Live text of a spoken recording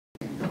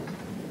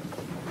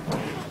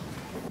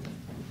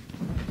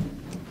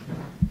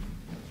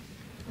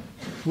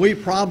We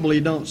probably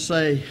don't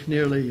say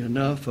nearly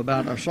enough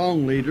about our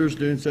song leaders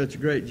doing such a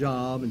great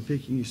job in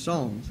picking these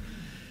songs.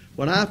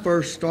 When I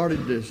first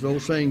started this, the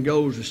old saying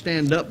goes, to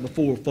stand up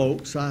before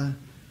folks, I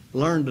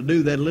learned to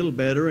do that a little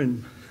better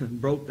and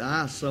broke the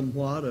ice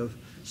somewhat of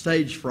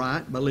stage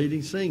fright by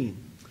leading singing.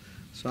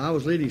 So I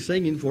was leading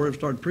singing before I ever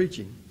started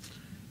preaching.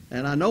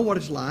 And I know what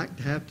it's like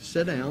to have to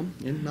sit down,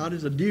 and not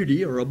as a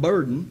duty or a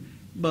burden,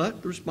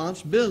 but the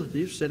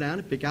responsibility to sit down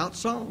and pick out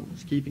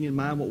songs, keeping in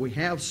mind what we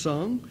have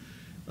sung,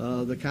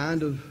 the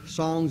kind of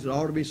songs that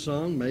ought to be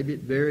sung, maybe at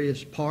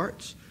various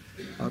parts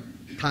or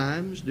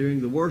times during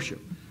the worship.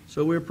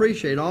 So we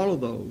appreciate all of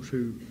those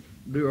who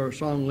do our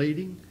song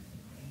leading,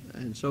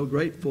 and so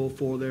grateful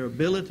for their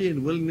ability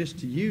and willingness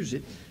to use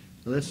it.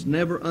 Let's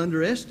never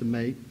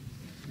underestimate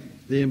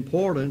the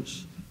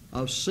importance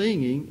of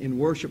singing in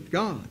worship to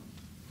God.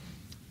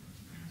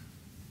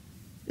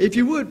 If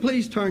you would,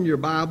 please turn your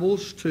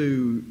Bibles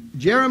to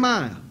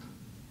Jeremiah.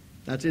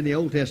 That's in the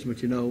Old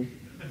Testament, you know.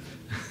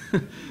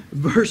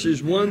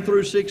 Verses 1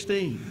 through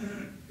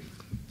 16.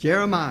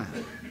 Jeremiah.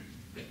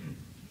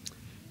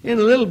 In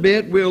a little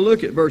bit, we'll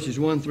look at verses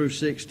 1 through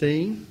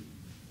 16.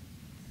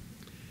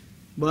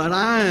 But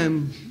I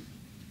am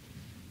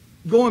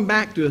going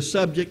back to a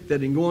subject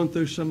that in going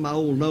through some of my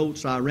old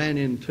notes I ran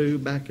into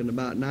back in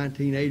about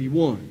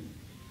 1981.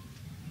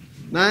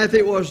 Now, if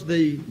it was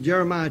the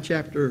Jeremiah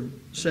chapter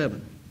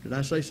 7. Did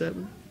I say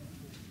 7?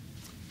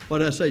 What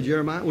did I say,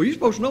 Jeremiah? Well, you're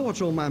supposed to know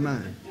what's on my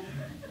mind.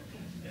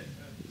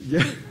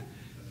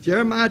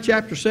 Jeremiah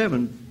chapter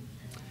 7.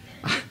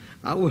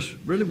 I was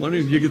really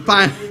wondering if you could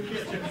find...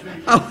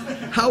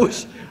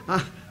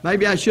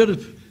 maybe I should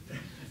have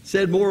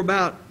said more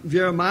about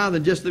Jeremiah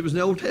than just that it was in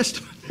the Old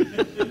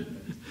Testament.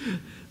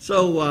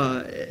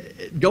 So,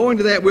 going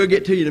to that, we'll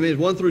get to you in a minute.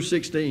 1 through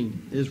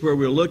 16 is where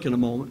we'll look in a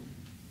moment.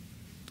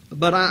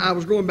 But I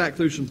was going back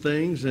through some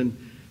things and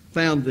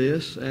found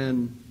this,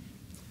 and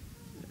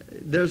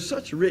there's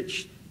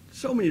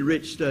so many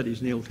rich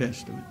studies in the Old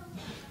Testament.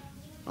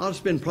 I'll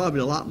spend probably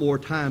a lot more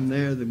time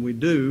there than we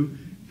do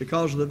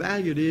because of the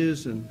value it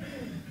is in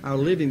our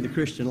living the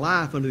Christian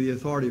life under the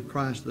authority of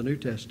Christ, the New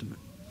Testament.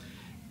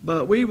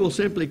 But we will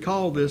simply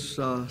call this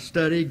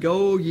study,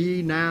 Go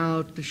Ye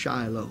Now to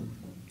Shiloh.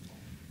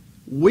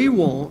 We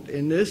want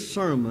in this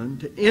sermon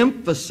to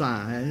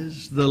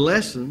emphasize the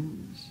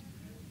lessons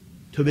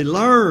to be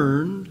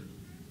learned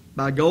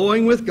by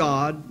going with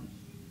God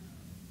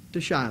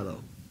to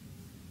Shiloh.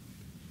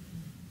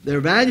 They're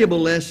valuable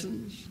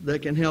lessons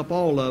that can help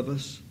all of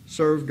us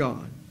serve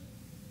God.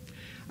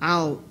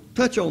 I'll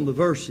touch on the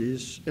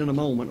verses in a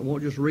moment. I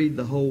won't just read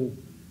the whole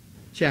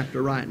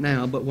chapter right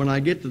now, but when I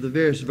get to the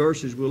various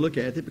verses, we'll look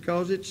at it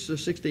because it's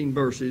 16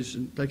 verses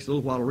and it takes a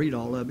little while to read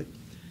all of it.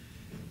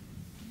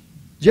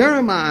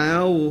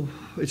 Jeremiah,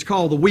 it's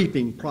called the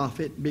weeping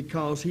prophet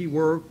because he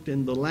worked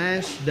in the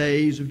last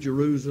days of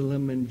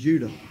Jerusalem and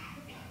Judah.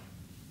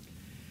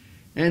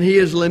 And he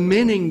is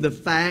lamenting the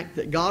fact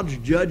that God's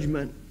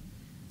judgment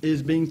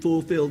is being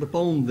fulfilled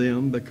upon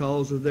them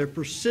because of their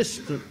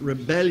persistent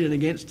rebellion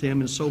against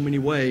him in so many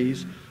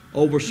ways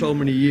over so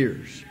many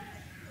years.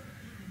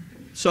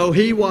 So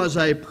he was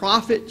a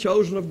prophet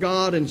chosen of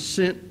God and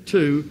sent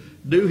to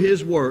do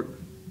his work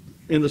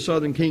in the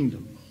southern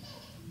kingdom.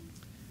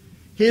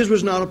 His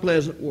was not a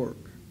pleasant work.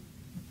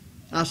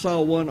 I saw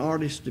one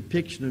artist's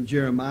depiction of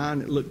Jeremiah,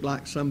 and it looked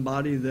like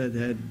somebody that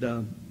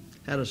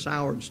had a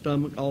soured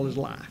stomach all his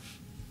life.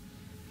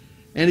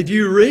 And if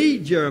you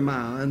read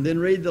Jeremiah and then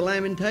read the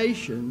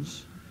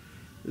Lamentations,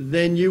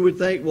 then you would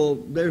think, well,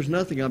 there's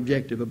nothing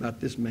objective about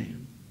this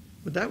man.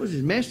 But that was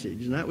his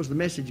message, and that was the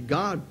message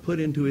God put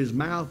into his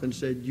mouth and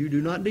said, you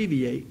do not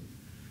deviate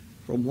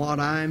from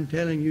what I am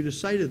telling you to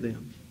say to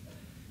them.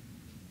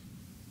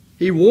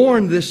 He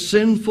warned this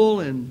sinful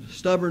and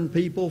stubborn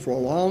people for a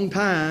long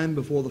time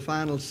before the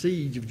final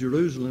siege of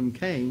Jerusalem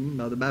came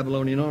by the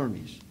Babylonian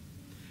armies.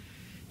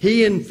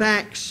 He, in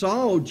fact,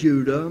 saw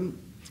Judah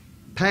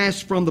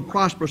passed from the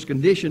prosperous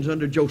conditions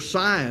under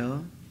Josiah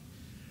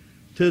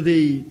to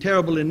the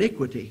terrible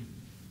iniquity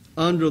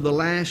under the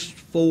last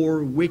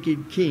 4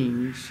 wicked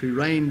kings who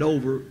reigned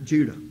over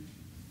Judah.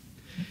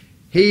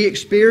 He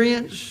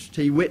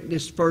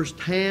witnessed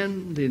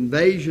firsthand the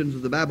invasions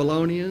of the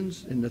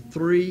Babylonians and the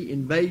 3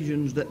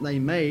 invasions that they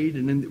made,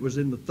 and then it was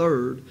in the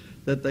 3rd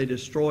that they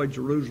destroyed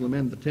Jerusalem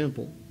and the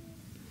temple.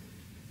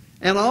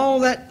 And all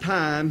that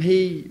time,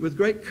 he, with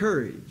great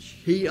courage,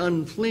 he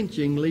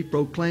unflinchingly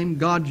proclaimed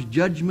God's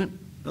judgment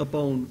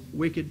upon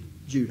wicked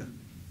Judah.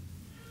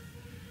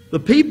 The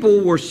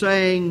people were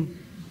saying,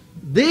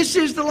 this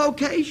is the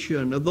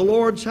location of the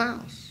Lord's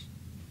house,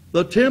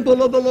 the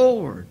temple of the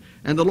Lord.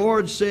 And the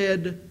Lord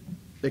said,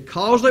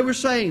 because they were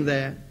saying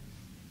that,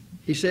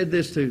 he said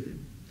this to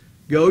them,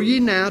 Go ye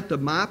now to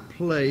my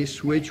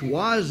place which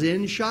was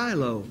in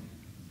Shiloh,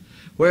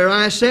 where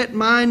I set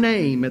my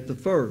name at the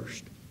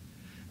first,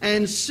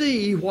 and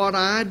see what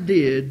I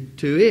did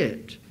to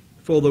it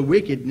for the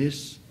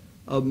wickedness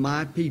of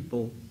my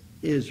people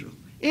Israel.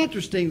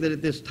 Interesting that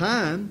at this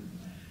time,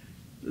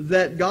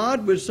 that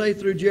God would say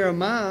through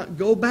Jeremiah,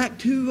 go back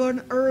to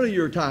an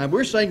earlier time.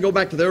 We're saying go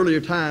back to the earlier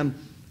time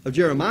of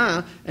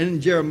Jeremiah,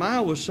 and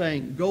Jeremiah was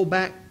saying go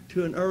back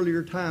to an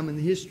earlier time in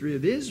the history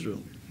of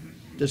Israel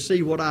to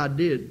see what I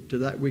did to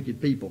that wicked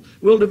people.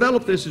 We'll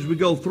develop this as we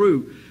go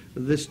through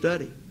this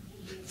study.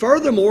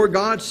 Furthermore,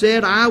 God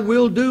said, I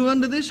will do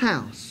unto this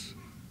house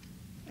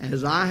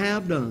as I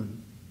have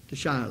done to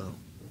Shiloh.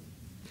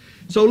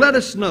 So let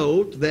us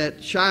note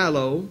that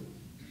Shiloh,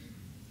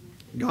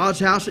 God's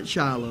house at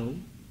Shiloh,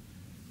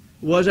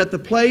 was at the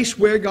place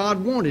where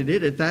God wanted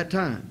it at that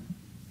time.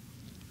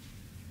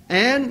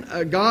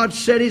 And God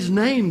set His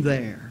name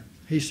there.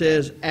 He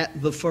says,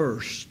 at the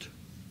first.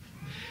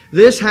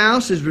 This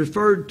house is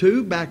referred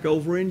to back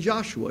over in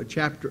Joshua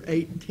chapter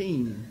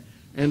 18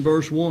 and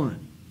verse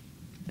 1.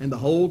 And the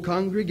whole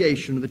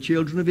congregation of the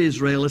children of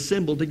Israel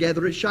assembled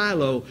together at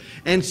Shiloh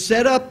and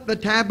set up the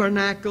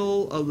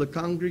tabernacle of the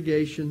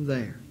congregation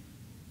there.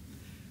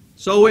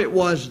 So it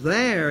was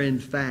there, in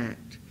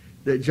fact,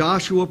 that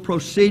Joshua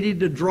proceeded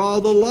to draw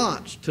the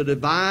lots to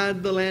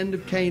divide the land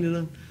of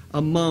Canaan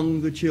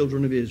among the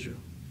children of Israel.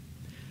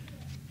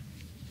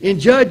 In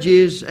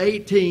Judges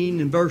 18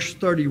 and verse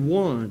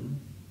 31,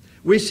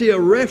 we see a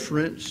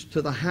reference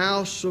to the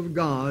house of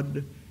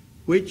God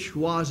which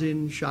was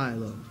in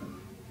Shiloh.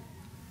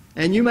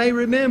 And you may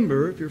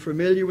remember, if you're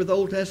familiar with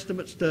Old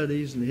Testament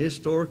studies and the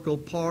historical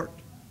part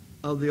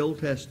of the Old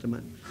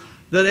Testament,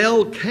 that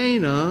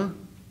Elkanah,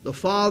 the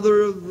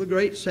father of the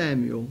great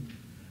Samuel,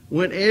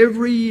 went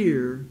every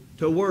year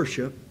to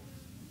worship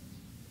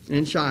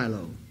in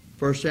Shiloh.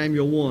 1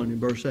 Samuel 1 and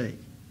verse 8.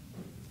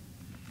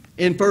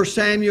 In 1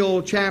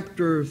 Samuel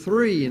chapter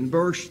 3 and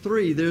verse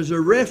 3, there's a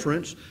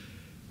reference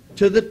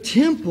to the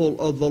temple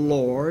of the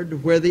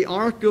Lord where the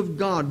ark of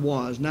God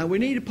was. Now we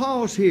need to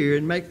pause here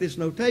and make this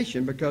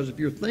notation, because if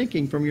you're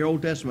thinking from your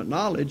Old Testament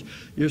knowledge,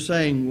 you're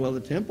saying, well, the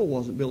temple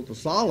wasn't built to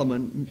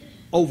Solomon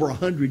over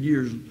 100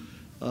 years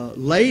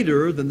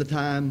later than the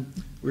time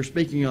we're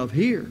speaking of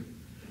here.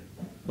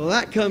 Well,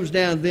 that comes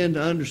down then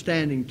to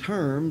understanding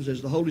terms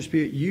as the Holy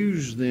Spirit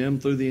used them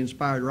through the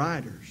inspired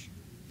writers.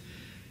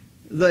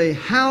 The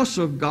house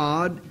of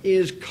God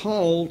is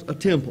called a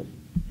temple.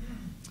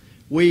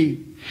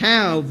 We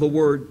have the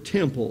word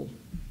temple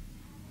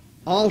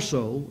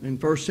also in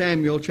 1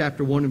 Samuel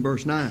chapter 1 and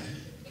verse 9.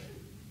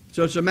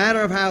 So it's a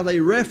matter of how they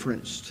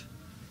referenced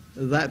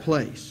that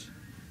place.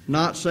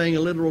 Not saying a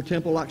literal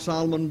temple like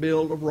Solomon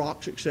built of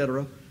rocks,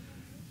 etc.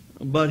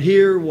 But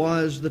here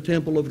was the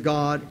temple of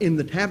God in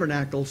the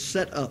tabernacle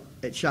set up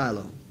at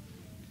Shiloh.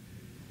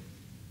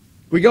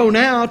 We go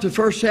now to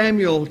 1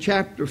 Samuel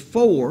chapter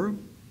 4.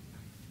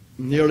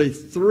 Nearly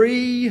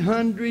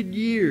 300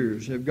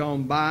 years have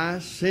gone by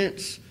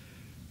since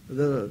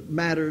the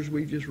matters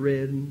we just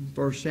read in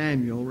 1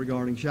 Samuel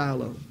regarding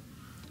Shiloh.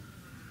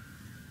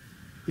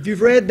 If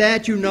you've read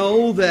that, you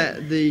know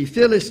that the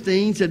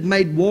Philistines had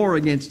made war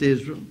against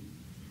Israel,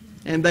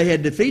 and they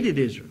had defeated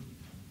Israel.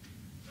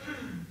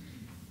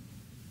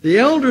 The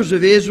elders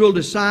of Israel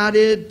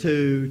decided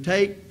to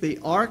take the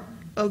Ark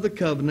of the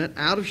Covenant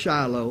out of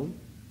Shiloh,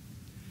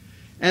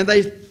 and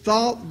they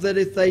thought that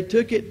if they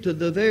took it to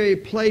the very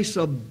place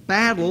of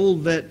battle,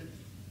 that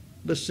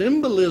the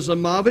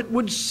symbolism of it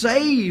would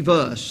save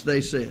us,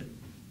 they said.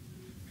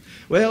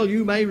 Well,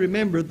 you may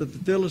remember that the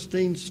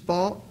Philistines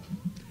fought.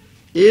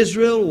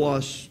 Israel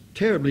was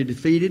terribly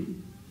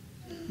defeated.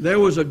 There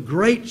was a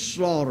great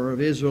slaughter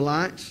of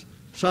Israelites.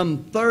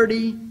 Some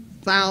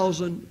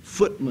 30,000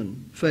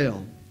 footmen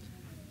fell.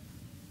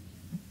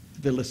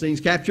 The Philistines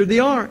captured the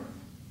ark.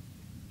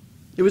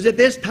 It was at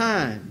this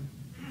time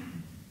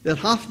that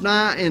Hophni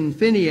and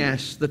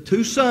Phinehas, the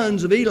two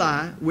sons of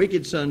Eli,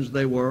 wicked sons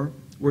they were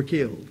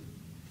killed.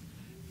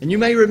 And you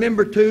may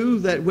remember, too,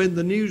 that when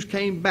the news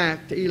came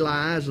back to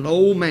Eli, as an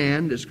old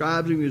man,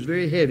 describes him, he was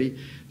very heavy,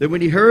 that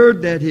when he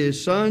heard that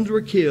his sons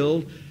were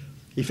killed,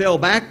 he fell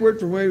backward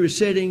from where he was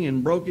sitting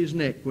and broke his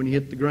neck when he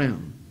hit the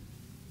ground.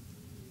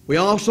 We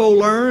also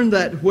learned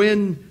that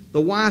when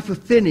the wife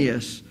of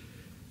Phinehas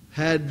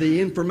had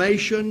the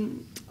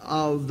information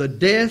of the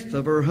death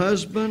of her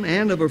husband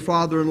and of her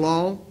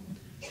father-in-law,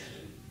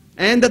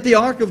 and that the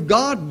ark of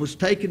God was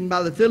taken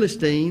by the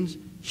Philistines,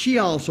 she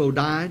also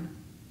died.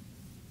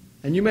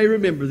 And you may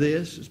remember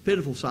this. It's a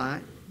pitiful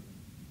sight.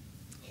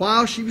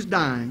 While she was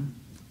dying,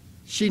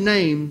 she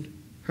named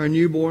her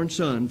newborn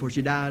son, for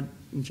she died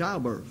in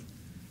childbirth.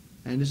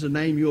 And this is a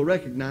name you'll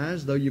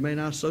recognize, though you may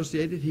not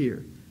associate it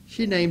here.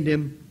 She named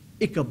him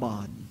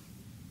Ichabod,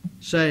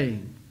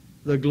 saying,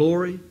 the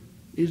glory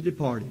is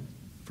departed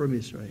from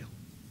Israel.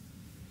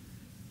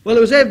 Well,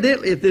 it was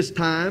evidently at this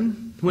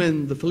time,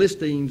 when the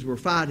Philistines were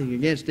fighting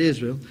against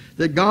Israel,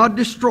 that God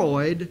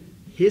destroyed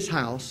His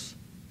house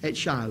at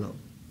Shiloh.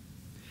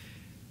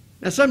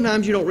 Now,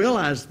 sometimes you don't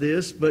realize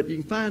this, but you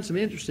can find some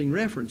interesting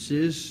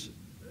references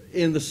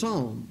in the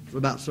Psalms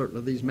about certain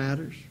of these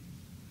matters.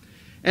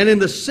 And in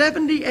the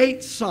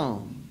 78th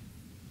Psalm,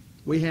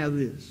 we have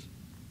this.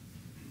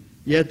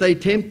 Yet they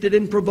tempted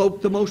and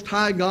provoked the Most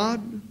High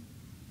God,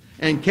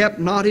 and kept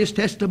not His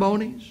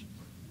testimonies,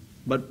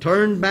 but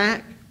turned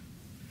back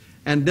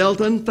and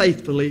dealt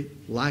unfaithfully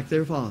like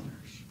their fathers.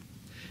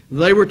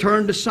 They were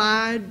turned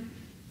aside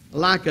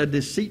like a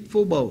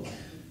deceitful bow,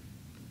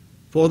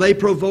 for they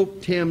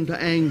provoked him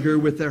to anger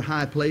with their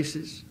high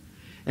places,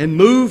 and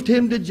moved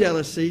him to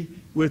jealousy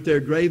with their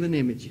graven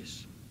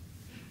images.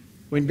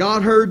 When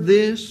God heard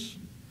this,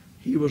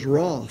 he was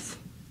wroth,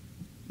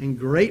 and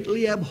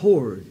greatly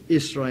abhorred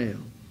Israel,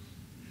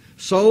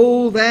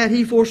 so that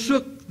he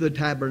forsook the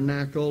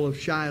tabernacle of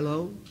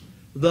Shiloh,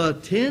 the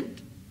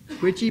tent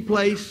which he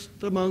placed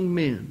among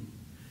men,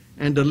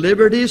 and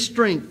delivered his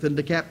strength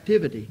into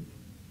captivity,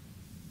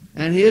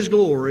 and his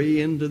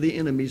glory into the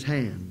enemy's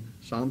hand.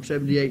 Psalm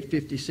 78,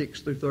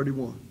 56 through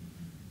 31.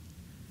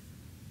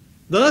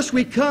 Thus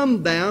we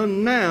come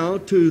down now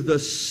to the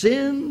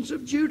sins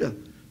of Judah,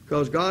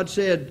 because God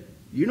said,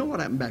 you know what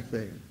happened back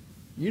there.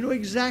 You know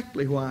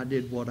exactly why I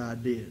did what I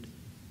did.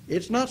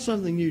 It's not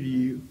something new to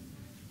you.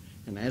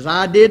 And as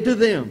I did to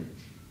them,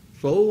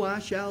 so I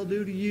shall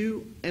do to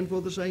you, and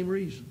for the same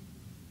reason.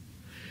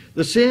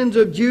 The sins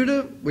of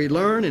Judah, we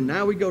learn, and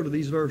now we go to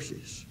these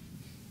verses.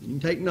 You can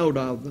take note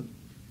of them.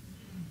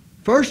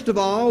 First of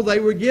all, they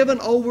were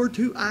given over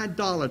to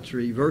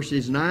idolatry,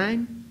 verses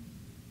 9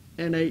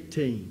 and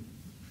 18.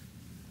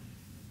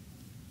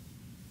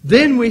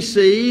 Then we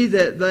see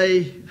that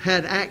they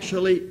had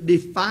actually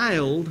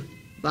defiled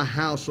the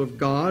house of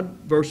God,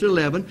 verse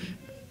 11.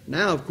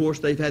 Now, of course,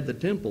 they've had the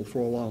temple for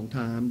a long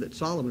time that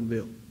Solomon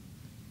built.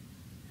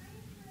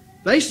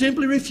 They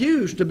simply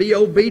refused to be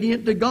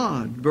obedient to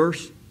God,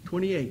 verse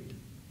 28.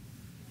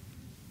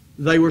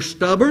 They were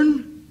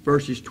stubborn,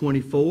 verses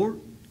 24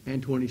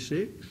 and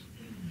 26.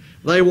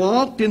 They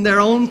walked in their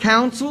own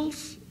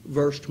counsels,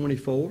 verse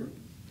 24.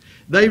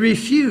 They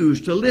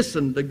refused to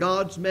listen to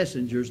God's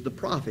messengers, the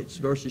prophets,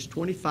 verses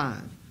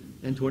 25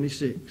 and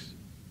 26.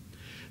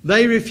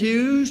 They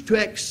refused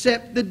to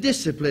accept the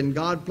discipline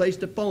God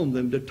placed upon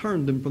them to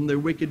turn them from their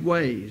wicked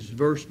ways,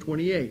 verse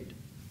 28.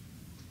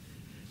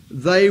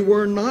 They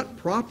were not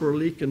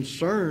properly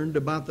concerned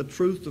about the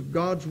truth of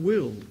God's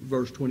will,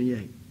 verse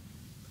 28.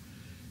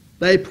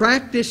 They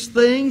practiced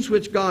things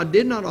which God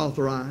did not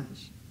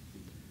authorize.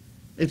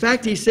 In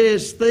fact, he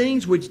says,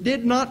 things which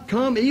did not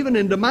come even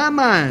into my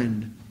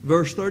mind,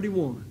 verse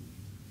 31.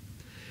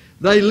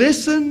 They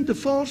listened to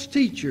false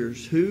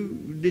teachers who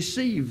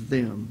deceived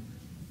them,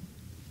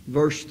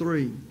 verse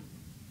 3,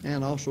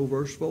 and also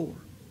verse 4.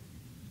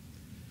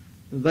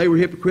 They were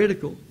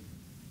hypocritical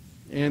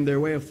in their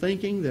way of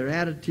thinking, their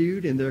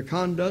attitude, in their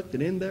conduct,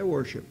 and in their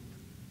worship,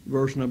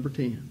 verse number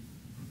 10.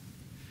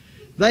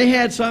 They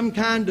had some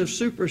kind of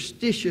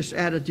superstitious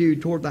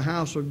attitude toward the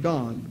house of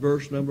God,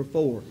 verse number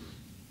 4.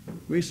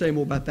 We'll say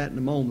more about that in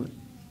a moment.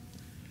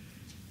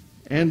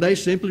 And they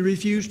simply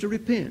refused to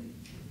repent,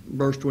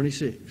 verse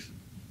 26.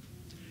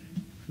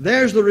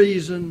 There's the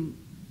reason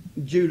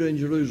Judah and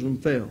Jerusalem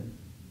fell.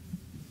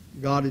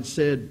 God had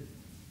said,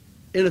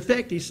 in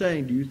effect, he's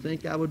saying, do you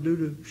think I would do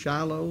to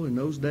Shiloh in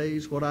those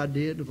days what I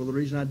did for the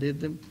reason I did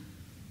them,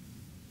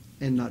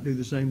 and not do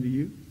the same to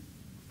you?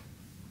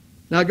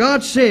 Now,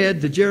 God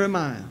said to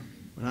Jeremiah,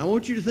 and I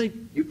want you to think,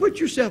 you put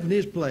yourself in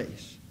his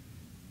place.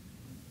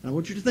 I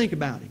want you to think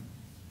about him.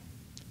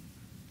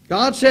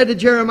 God said to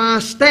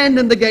Jeremiah, stand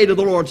in the gate of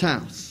the Lord's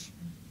house.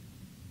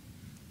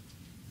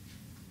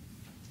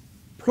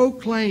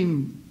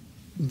 Proclaim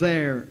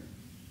there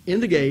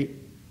in the gate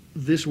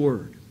this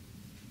word.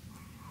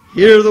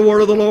 Hear the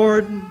word of the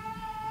Lord,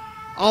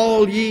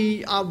 all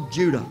ye of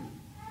Judah,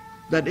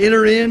 that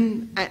enter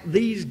in at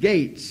these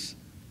gates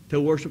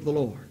to worship the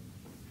Lord.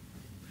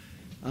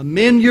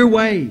 Amend your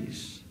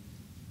ways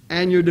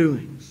and your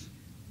doings.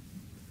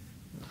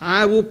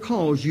 I will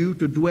cause you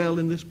to dwell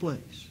in this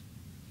place.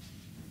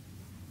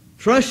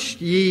 Trust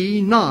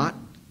ye not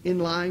in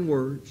lying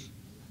words,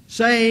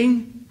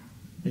 saying,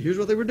 and here's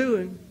what they were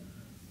doing,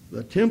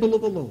 the temple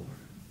of the Lord.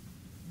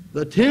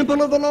 The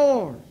temple of the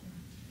Lord.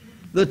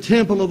 The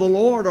temple of the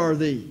Lord are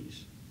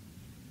these.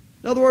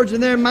 In other words,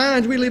 in their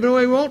minds, we live the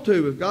way we want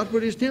to. If God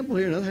put his temple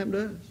here, nothing happened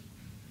to us.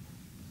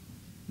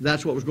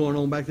 That's what was going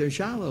on back there in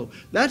Shiloh.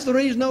 That's the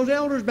reason those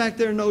elders back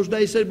there in those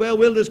days said, well,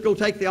 we'll just go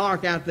take the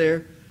ark out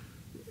there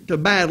to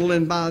battle,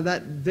 and by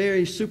that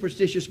very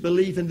superstitious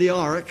belief in the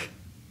ark,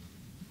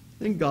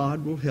 then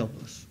God will help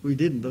us. We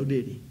didn't, though,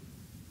 did he?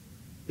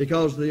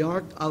 Because the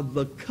ark of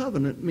the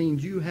covenant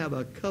means you have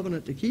a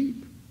covenant to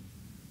keep,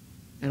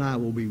 and I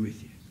will be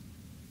with you.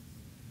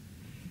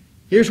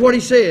 Here's what he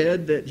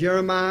said that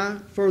Jeremiah,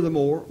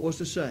 furthermore, was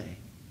to say.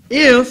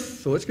 If,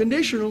 so it's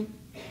conditional,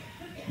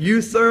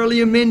 you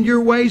thoroughly amend your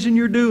ways and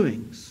your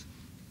doings,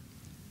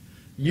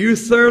 you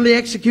thoroughly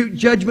execute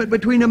judgment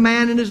between a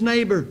man and his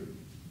neighbor,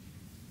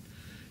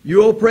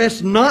 you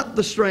oppress not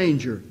the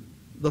stranger,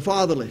 the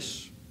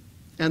fatherless,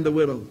 and the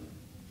widow,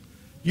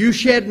 you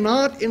shed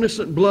not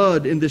innocent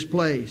blood in this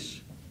place,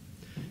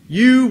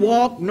 you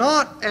walk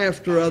not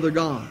after other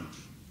gods.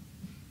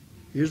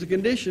 Here's the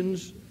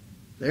conditions.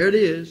 There it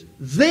is.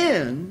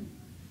 Then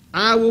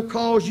I will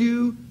cause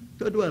you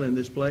to dwell in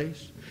this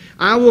place.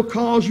 I will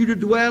cause you to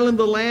dwell in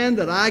the land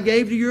that I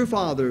gave to your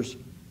fathers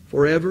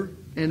forever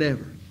and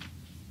ever.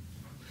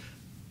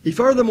 He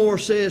furthermore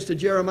says to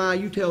Jeremiah,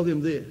 you tell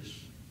them this.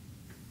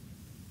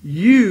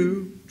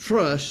 You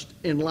trust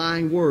in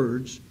lying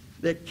words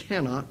that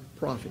cannot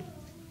profit.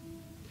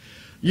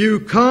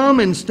 You come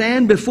and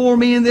stand before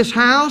me in this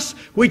house,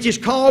 which is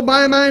called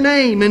by my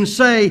name, and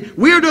say,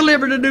 we're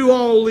delivered to do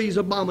all these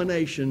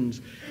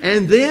abominations.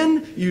 And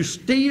then you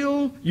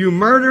steal, you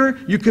murder,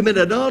 you commit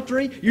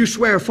adultery, you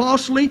swear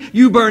falsely,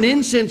 you burn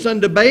incense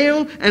unto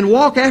Baal, and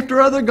walk after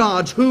other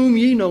gods, whom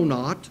ye know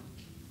not.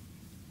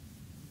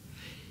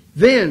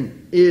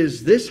 Then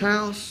is this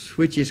house,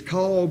 which is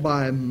called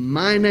by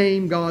my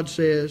name, God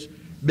says,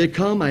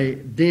 become a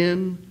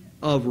den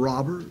of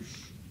robbers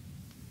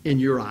in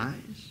your eyes?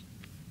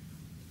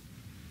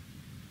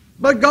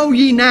 But go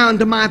ye now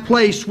into my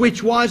place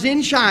which was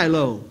in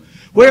Shiloh,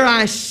 where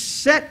I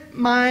set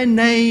my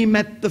name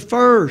at the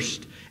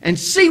first, and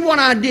see what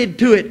I did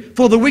to it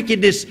for the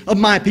wickedness of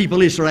my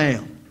people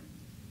Israel.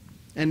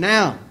 And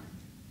now,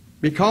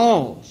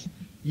 because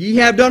ye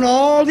have done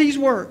all these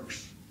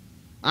works,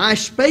 I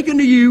spake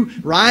unto you,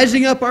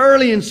 rising up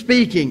early and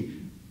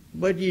speaking,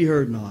 but ye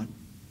heard not.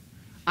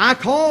 I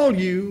called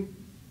you,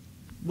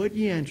 but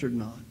ye answered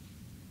not.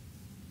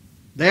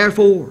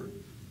 Therefore,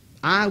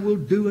 I will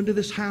do unto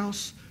this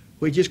house,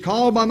 which is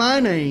called by my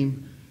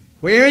name,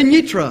 wherein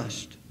ye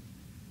trust,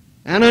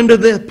 and unto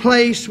the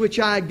place which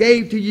I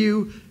gave to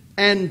you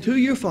and to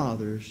your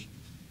fathers,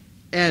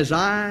 as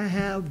I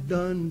have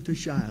done to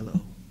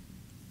Shiloh.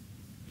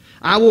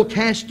 I will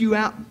cast you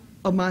out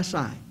of my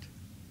sight,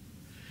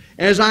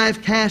 as I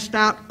have cast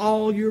out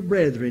all your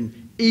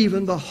brethren,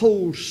 even the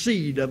whole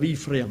seed of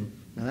Ephraim.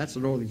 Now that's the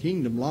northern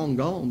kingdom, long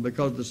gone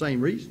because of the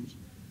same reasons.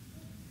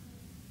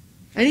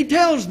 And he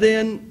tells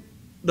then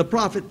the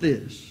prophet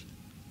this,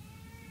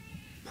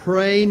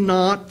 pray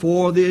not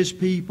for this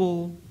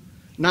people,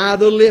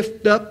 neither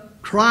lift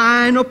up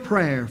crying or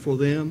prayer for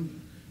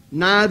them,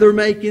 neither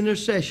make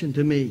intercession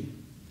to me,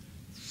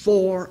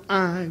 for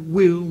I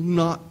will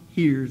not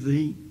hear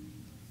thee.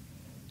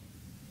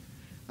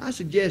 I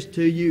suggest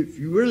to you, if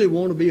you really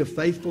want to be a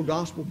faithful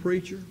gospel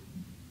preacher,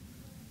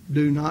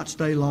 do not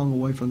stay long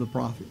away from the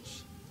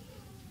prophets.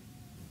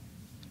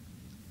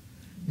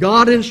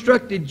 God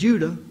instructed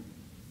Judah,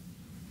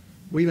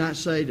 we might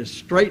say, to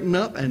straighten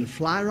up and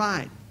fly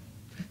right.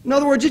 In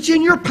other words, it's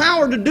in your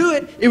power to do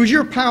it. It was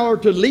your power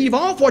to leave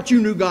off what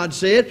you knew God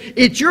said.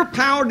 It's your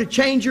power to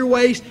change your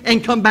ways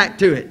and come back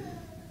to it.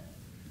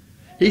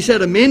 He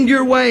said, amend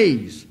your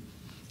ways.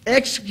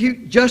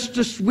 Execute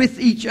justice with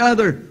each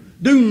other.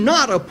 Do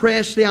not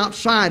oppress the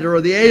outsider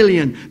or the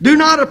alien. Do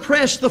not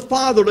oppress the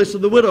fatherless or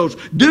the widows.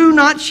 Do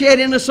not shed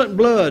innocent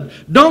blood.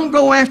 Don't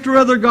go after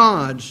other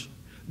gods.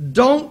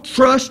 Don't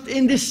trust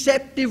in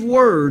deceptive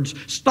words.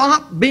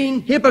 Stop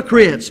being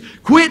hypocrites.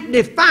 Quit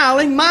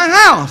defiling my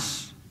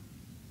house.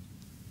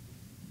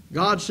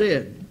 God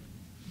said,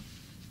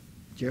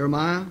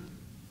 Jeremiah,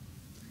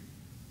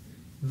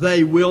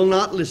 they will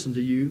not listen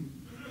to you.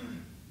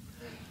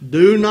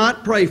 Do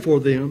not pray for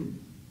them.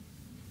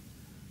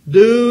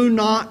 Do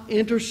not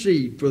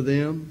intercede for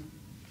them.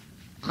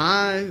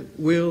 I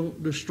will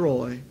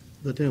destroy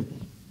the temple.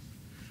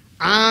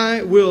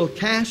 I will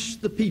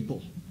cast the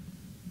people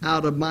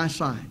out of my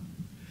sight.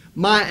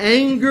 My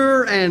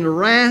anger and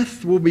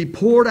wrath will be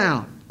poured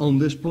out on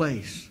this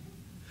place.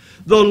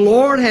 The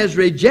Lord has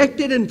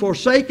rejected and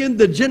forsaken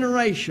the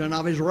generation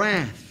of His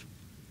wrath.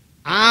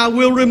 I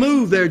will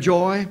remove their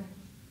joy.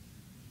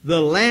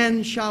 The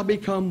land shall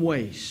become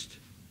waste.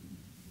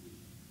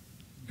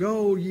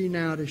 Go ye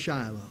now to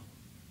Shiloh.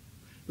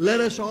 Let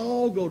us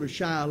all go to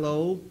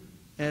Shiloh.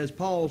 As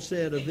Paul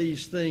said of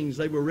these things,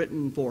 they were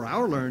written for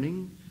our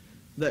learning,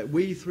 that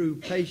we through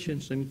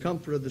patience and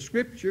comfort of the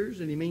Scriptures,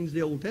 and he means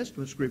the Old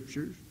Testament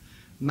Scriptures,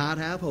 might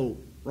have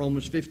hope.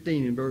 Romans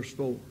 15 and verse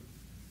 4.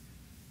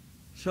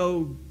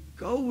 So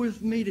go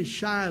with me to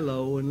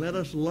Shiloh and let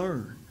us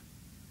learn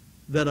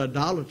that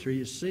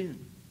idolatry is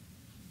sin.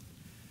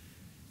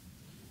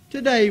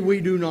 Today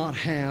we do not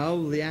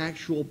have the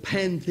actual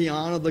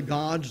pantheon of the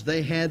gods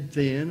they had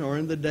then, or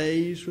in the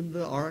days when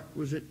the ark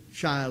was at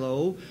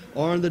Shiloh,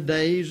 or in the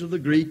days of the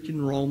Greek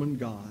and Roman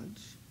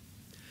gods.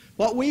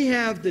 What we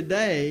have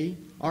today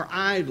are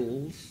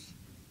idols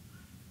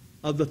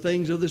of the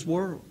things of this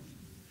world.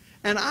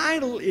 An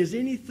idol is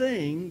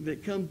anything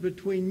that comes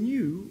between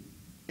you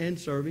and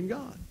serving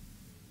God.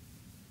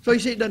 So you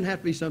see, it doesn't have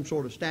to be some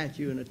sort of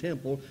statue in a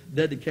temple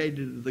dedicated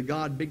to the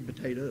god Big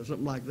Potato or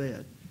something like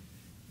that.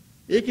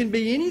 It can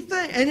be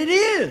anything, and it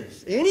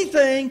is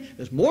anything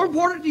that's more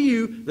important to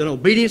you than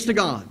obedience to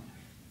God.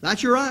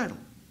 That's your idol.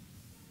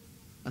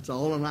 That's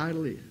all an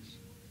idol is.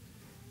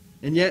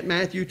 And yet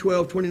Matthew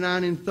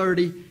 12:29 and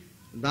 30,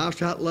 thou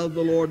shalt love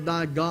the Lord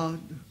thy God,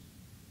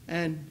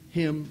 and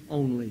Him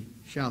only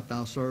shalt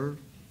thou serve.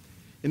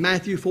 In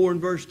Matthew 4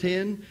 and verse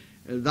 10,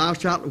 thou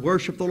shalt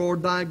worship the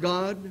Lord thy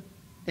God,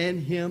 and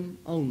Him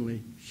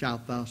only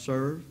shalt thou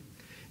serve.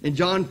 In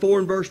John 4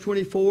 and verse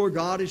 24,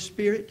 God is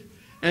spirit,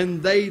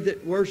 and they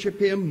that worship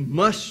Him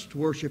must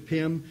worship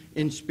Him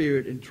in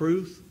spirit and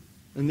truth.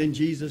 And then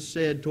Jesus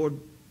said toward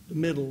the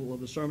middle of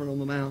the Sermon on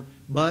the Mount,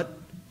 but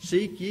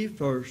seek ye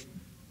first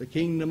the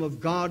kingdom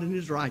of God and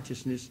His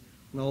righteousness,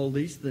 and all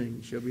these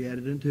things shall be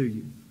added unto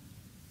you.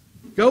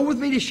 Go with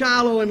me to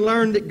Shiloh and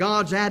learn that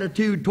God's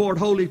attitude toward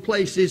holy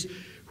places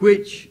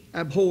which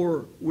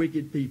abhor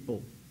wicked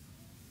people.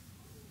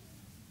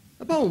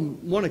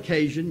 Upon one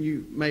occasion,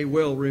 you may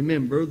well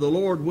remember, the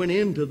Lord went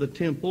into the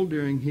temple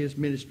during His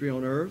ministry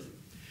on earth,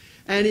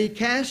 and He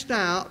cast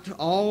out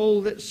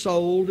all that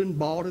sold and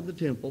bought in the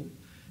temple.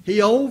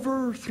 He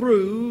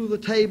overthrew the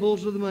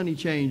tables of the money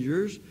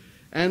changers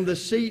and the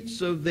seats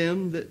of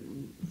them that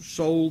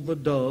sold the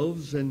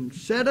doves, and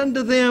said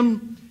unto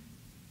them,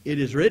 It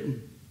is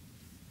written,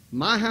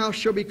 My house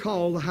shall be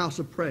called the house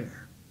of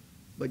prayer,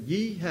 but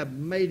ye have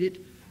made it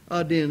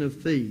a den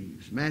of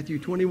thieves. Matthew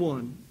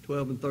 21,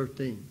 12 and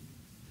 13.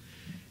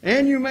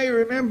 And you may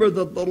remember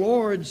that the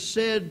Lord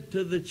said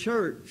to the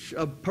church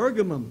of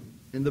Pergamum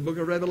in the book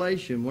of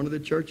Revelation, one of the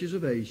churches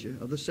of Asia,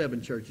 of the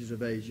 7 churches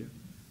of Asia.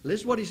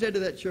 Listen to what He said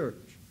to that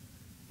church.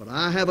 But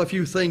I have a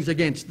few things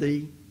against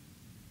thee,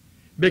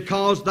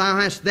 because thou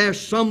hast there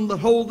some that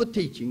hold the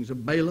teachings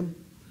of Balaam,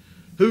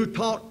 who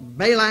taught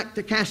Balak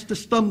to cast a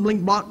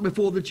stumbling block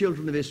before the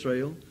children of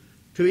Israel,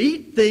 to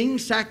eat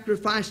things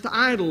sacrificed to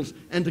idols,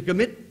 and to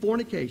commit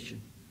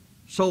fornication.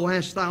 So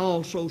hast thou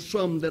also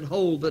some that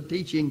hold the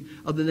teaching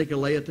of the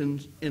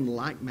Nicolaitans in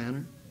like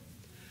manner.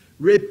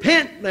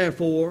 Repent,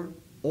 therefore,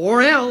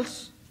 or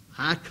else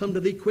I come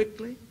to thee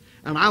quickly,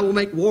 and I will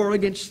make war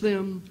against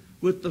them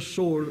with the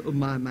sword of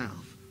my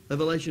mouth.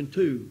 Revelation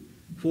 2,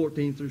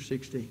 14 through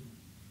 16.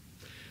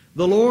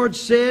 The Lord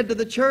said to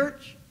the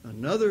church,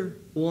 another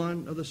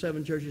one of the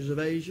 7 churches of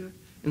Asia,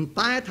 in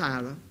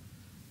Thyatira,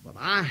 But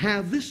I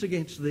have this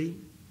against thee,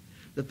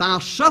 that thou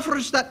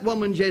sufferest that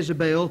woman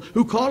Jezebel,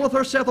 who calleth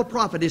herself a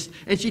prophetess,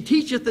 and she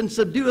teacheth and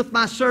subdueth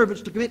my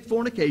servants to commit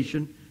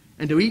fornication,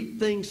 and to eat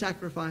things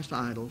sacrificed to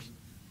idols.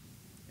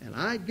 And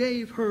I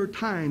gave her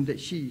time that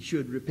she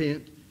should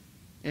repent,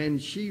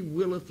 and she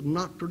willeth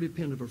not to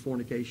repent of her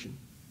fornication.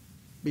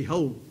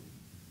 Behold,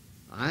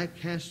 I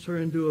cast her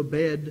into a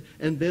bed,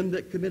 and them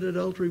that commit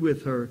adultery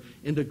with her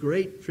into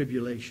great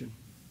tribulation,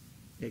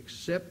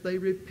 except they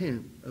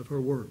repent of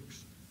her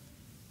works.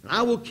 And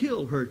I will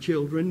kill her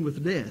children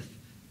with death.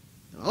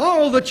 And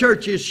all the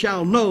churches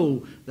shall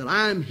know that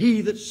I am He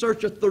that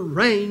searcheth the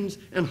reins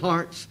and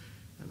hearts,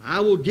 and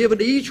I will give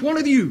unto each one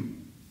of you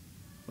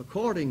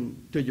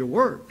according to your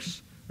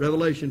works.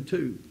 Revelation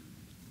 2,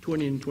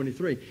 20 and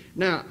 23.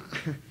 Now,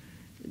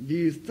 do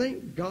you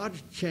think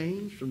God's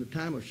changed from the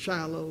time of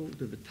Shiloh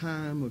to the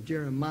time of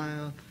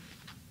Jeremiah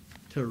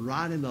to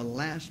writing the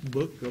last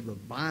book of the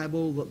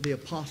Bible that the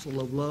apostle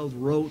of love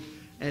wrote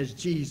as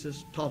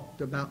Jesus talked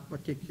about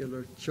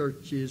particular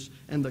churches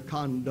and the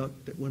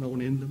conduct that went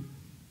on in them?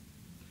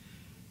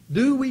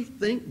 Do we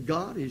think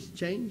God has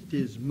changed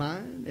His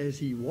mind as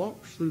He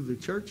walks through the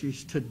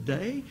churches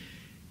today,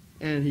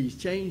 and He's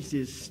changed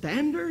His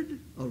standard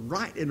of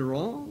right and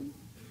wrong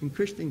in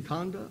Christian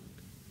conduct?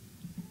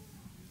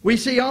 We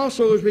see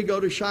also as we go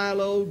to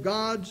Shiloh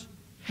God's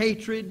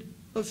hatred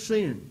of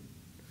sin.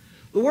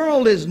 The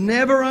world has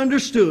never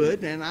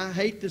understood, and I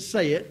hate to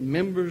say it,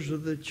 members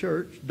of the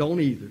church don't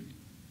either,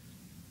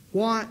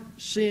 what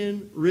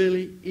sin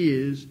really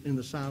is in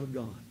the sight of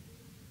God.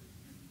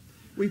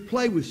 We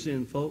play with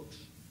sin, folks.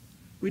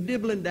 We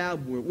dibble and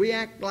dabble with it. We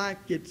act like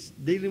it's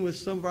dealing with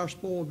some of our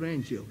spoiled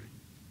grandchildren.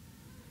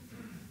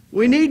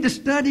 We need to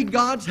study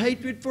God's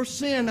hatred for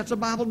sin. That's a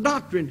Bible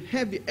doctrine.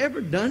 Have you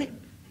ever done it?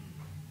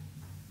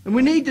 And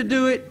we need to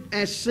do it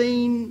as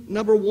seen,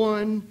 number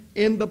one,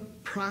 in the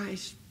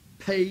price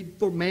paid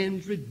for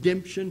man's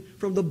redemption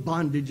from the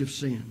bondage of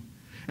sin.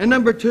 And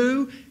number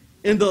two,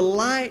 in the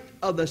light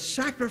of the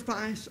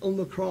sacrifice on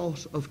the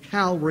cross of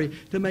Calvary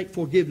to make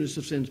forgiveness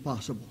of sins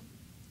possible.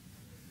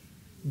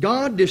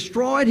 God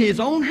destroyed His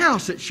own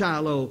house at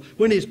Shiloh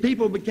when His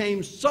people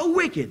became so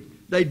wicked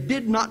they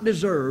did not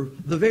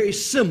deserve the very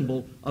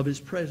symbol of His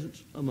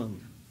presence among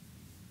them.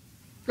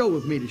 Go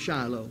with me to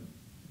Shiloh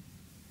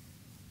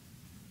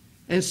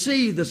and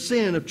see the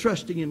sin of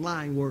trusting in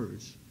lying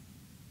words.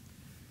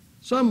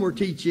 Some were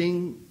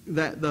teaching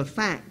that the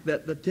fact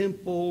that the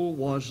temple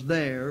was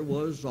there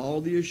was all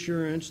the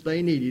assurance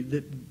they needed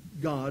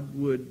that God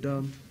would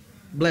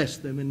bless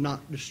them and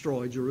not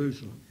destroy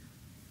Jerusalem.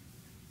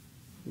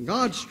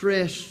 God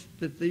stressed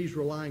that these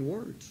were lying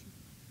words.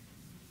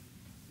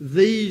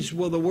 These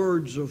were the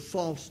words of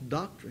false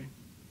doctrine.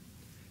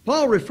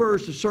 Paul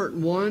refers to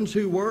certain ones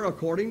who were,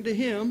 according to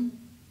him,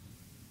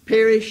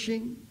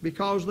 perishing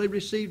because they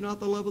received not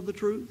the love of the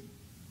truth,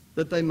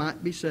 that they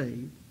might be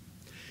saved.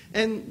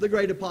 And the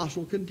great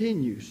apostle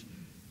continues,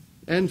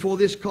 and for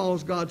this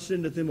cause God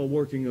sendeth them a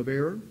working of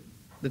error,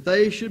 that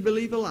they should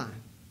believe a lie,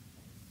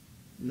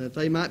 and that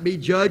they might be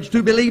judged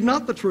who believe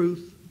not the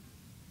truth,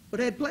 but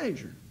had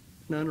pleasure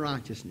in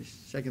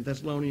unrighteousness. 2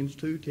 Thessalonians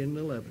 2, 10 and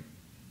 11.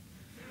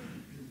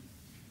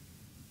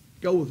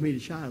 Go with me to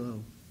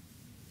Shiloh,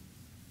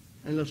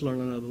 and let's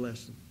learn another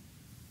lesson.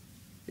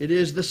 It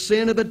is the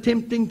sin of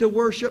attempting to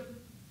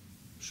worship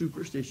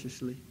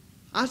superstitiously.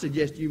 I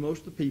suggest to you most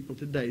of the people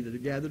today that are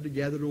gathered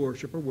together to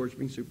worship are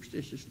worshiping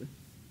superstitiously.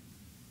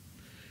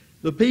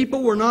 The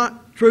people were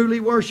not truly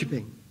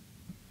worshiping,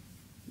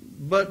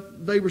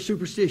 but they were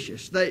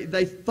superstitious.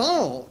 They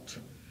thought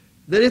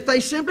that if they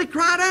simply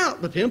cried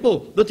out, the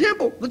temple, the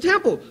temple, the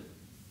temple,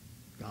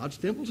 God's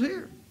temple's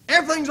here.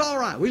 Everything's all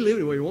right. We live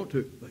any way we want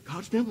to, but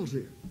God's temple's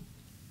here.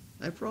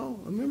 After all,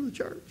 I'm a member of the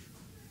church.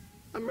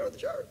 I'm a member of the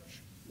church.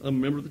 I'm a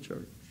member of the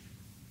church.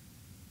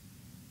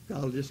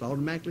 God will just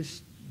automatically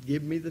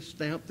give me the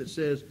stamp that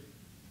says,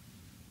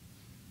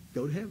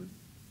 go to heaven.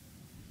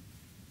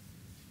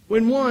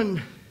 When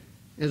one,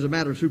 as a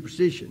matter of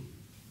superstition,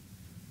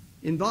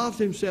 involves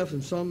himself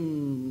in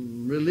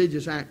some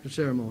religious act or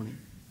ceremony,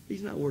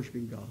 he's not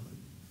worshiping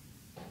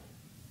God.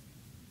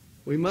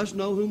 We must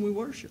know whom we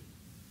worship,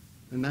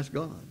 and that's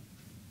God.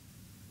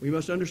 We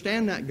must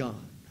understand that God.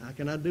 How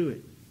can I do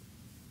it?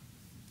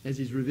 As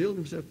He's revealed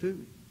Himself to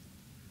me.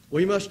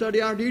 We must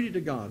study our duty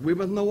to God. We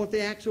must know what the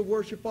acts of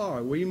worship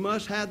are. We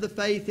must have the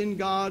faith in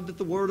God that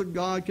the Word of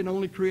God can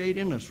only create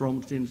in us,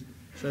 Romans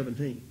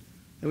 10:17.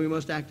 And we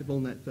must act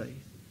upon that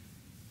faith.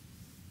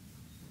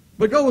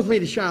 But go with me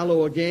to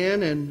Shiloh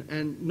again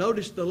and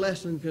notice the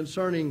lesson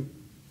concerning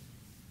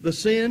the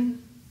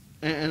sin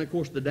and, of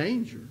course, the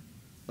danger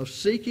of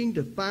seeking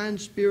to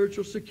find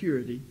spiritual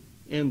security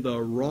in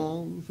the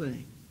wrong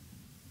thing,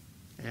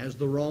 as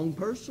the wrong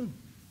person,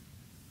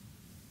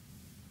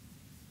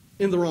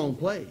 in the wrong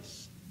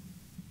place,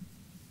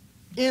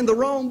 in the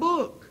wrong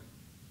book,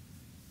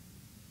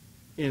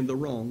 in the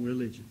wrong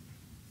religion.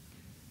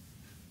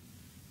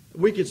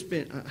 We could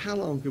spend, how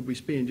long could we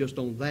spend just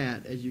on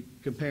that as you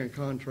compare and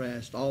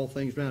contrast all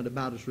things round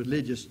about us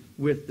religious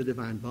with the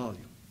divine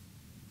volume?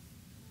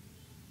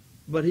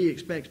 But He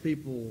expects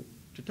people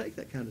to take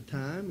that kind of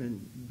time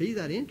and be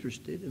that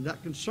interested and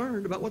that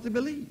concerned about what they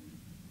believe,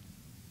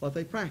 what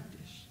they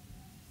practice,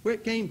 where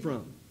it came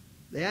from,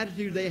 the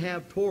attitude they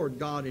have toward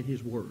God and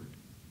His Word.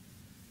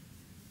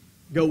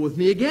 Go with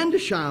me again to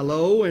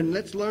Shiloh and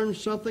let's learn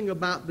something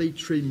about the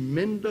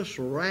tremendous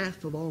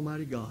wrath of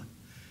Almighty God.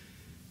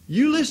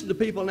 You listen to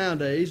people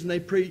nowadays and they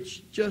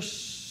preach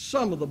just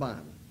some of the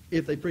Bible.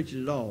 If they preach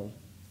it at all,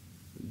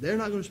 they're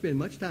not going to spend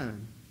much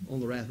time on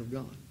the wrath of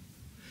God.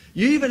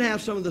 You even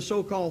have some of the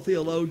so-called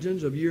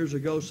theologians of years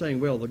ago saying,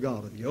 well, the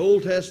God of the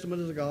Old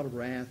Testament is a God of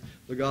wrath.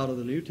 The God of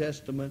the New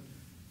Testament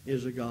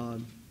is a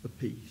God of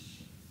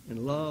peace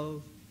and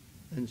love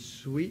and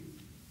sweet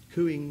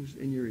cooings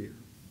in your ear.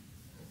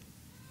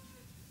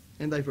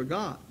 And they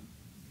forgot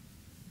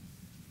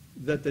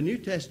that the New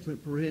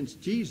Testament presents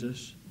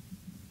Jesus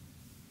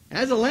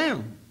as a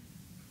lamb.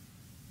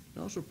 It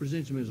also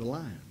presents Him as a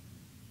lion.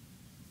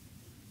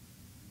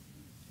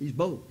 He's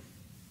both.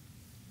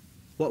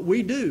 What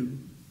we do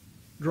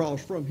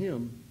draws from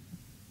Him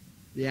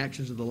the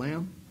actions of the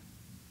lamb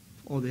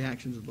or the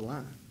actions of the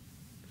lion.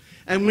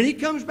 And when He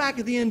comes back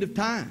at the end of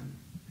time,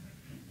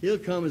 He'll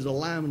come as a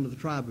lion of the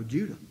tribe of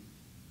Judah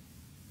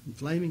in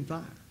flaming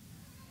fire,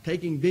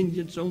 taking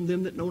vengeance on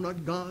them that know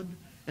not God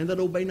and that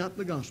obey not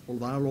the gospel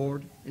of our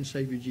Lord and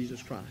Savior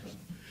Jesus Christ,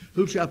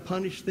 who shall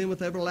punish them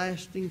with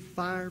everlasting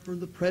fire from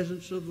the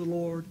presence of the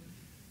Lord,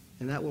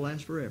 and that will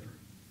last forever.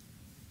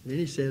 And then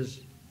He says,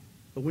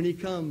 but when He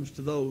comes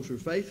to those who are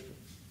faithful,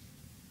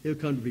 He'll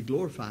come to be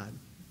glorified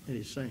in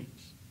His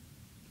saints.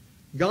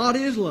 God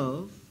is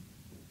love,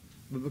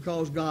 but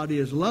because God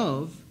is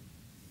love,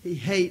 He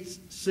hates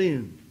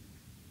sin.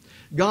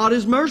 God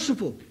is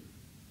merciful,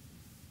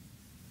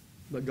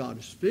 but God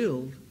is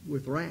filled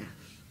with wrath.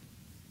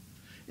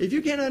 If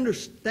you can't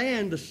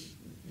understand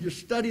your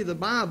study of the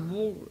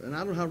Bible, and I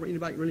don't know how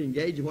anybody can really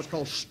engage in what's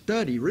called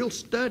study, real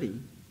study,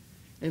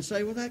 and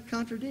say, well, that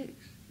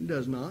contradicts. It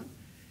does not.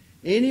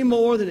 Any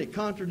more than it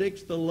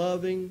contradicts the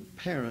loving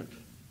parent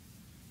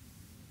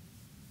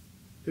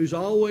who's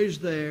always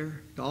there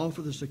to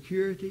offer the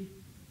security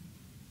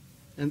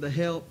and the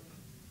help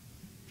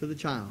to the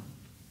child,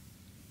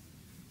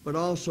 but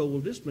also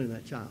will discipline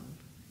that child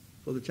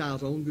for the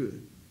child's own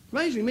good. It's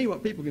amazing to me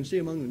what people can see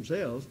among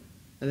themselves,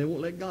 and they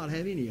won't let God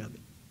have any of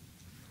it.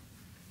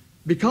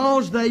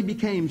 Because they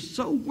became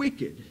so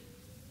wicked,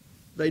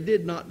 they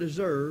did not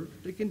deserve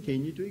to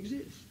continue to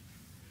exist.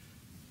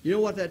 You know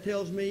what that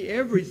tells me?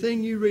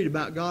 Everything you read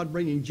about God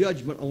bringing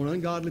judgment on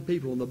ungodly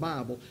people in the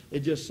Bible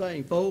is just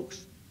saying,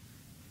 folks,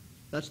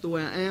 that's the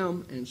way I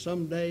am, and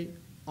someday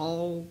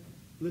all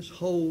this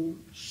whole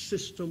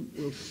system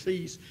will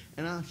cease,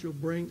 and I shall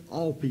bring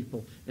all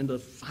people into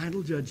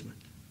final judgment.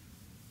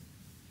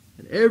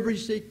 And every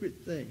secret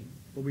thing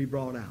will be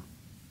brought out.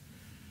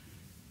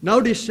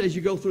 Notice as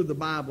you go through the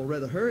Bible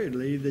rather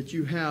hurriedly that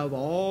you have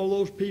all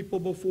those people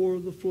before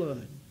the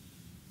flood.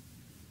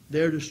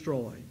 They're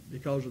destroyed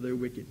because of their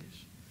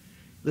wickedness.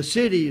 The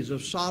cities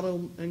of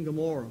Sodom and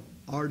Gomorrah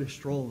are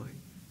destroyed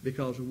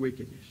because of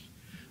wickedness.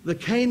 The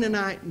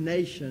Canaanite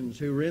nations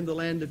who were in the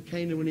land of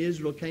Canaan when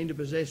Israel came to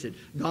possess it,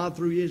 God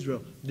through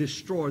Israel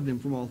destroyed them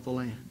from off the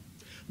land.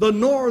 The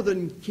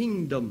northern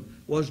kingdom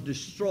was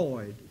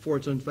destroyed for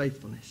its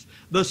unfaithfulness.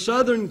 The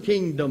southern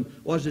kingdom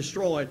was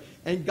destroyed,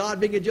 and God,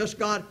 being a just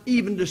God,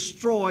 even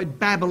destroyed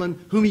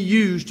Babylon, whom He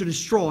used to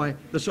destroy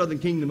the southern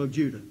kingdom of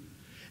Judah.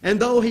 And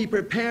though he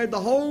prepared the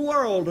whole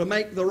world to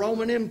make the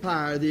Roman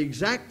Empire the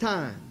exact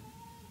time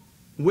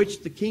in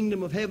which the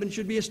kingdom of heaven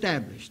should be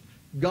established,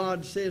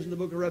 God says in the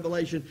book of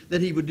Revelation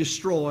that he would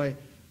destroy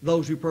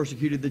those who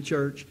persecuted the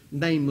church,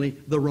 namely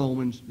the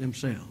Romans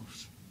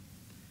themselves.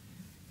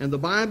 And the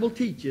Bible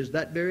teaches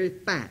that very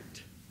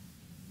fact,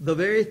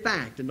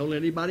 and don't let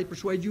anybody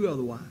persuade you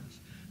otherwise,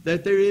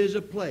 that there is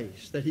a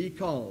place that he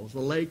calls the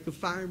lake of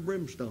fire and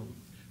brimstone,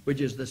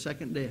 which is the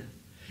second death.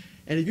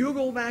 And if you'll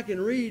go back and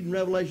read in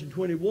Revelation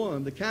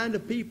 21, the kind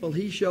of people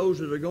he shows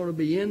that are going to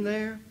be in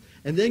there,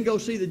 and then go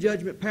see the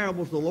judgment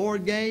parables the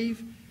Lord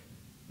gave,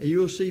 and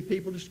you'll see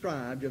people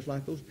described just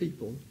like those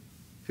people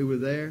who were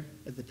there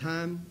at the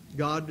time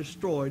God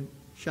destroyed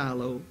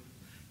Shiloh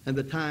and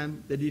the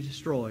time that he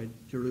destroyed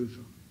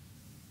Jerusalem.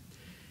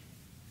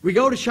 We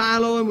go to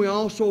Shiloh and we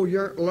also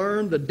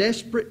learn the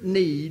desperate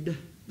need,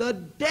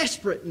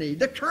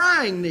 the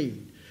crying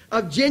need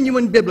of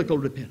genuine biblical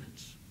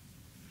repentance.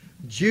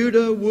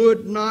 Judah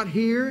would not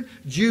hear.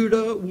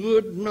 Judah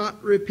would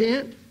not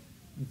repent.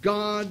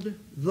 God,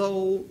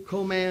 though,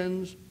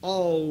 commands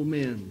all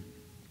men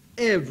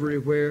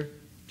everywhere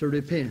to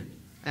repent.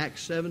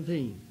 Acts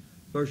 17,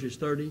 verses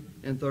 30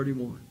 and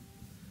 31.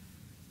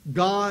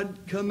 God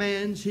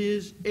commands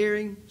his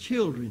erring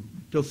children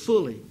to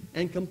fully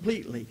and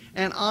completely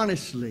and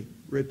honestly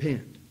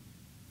repent.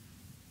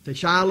 To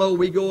Shiloh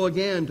we go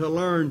again to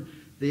learn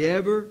the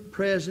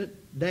ever-present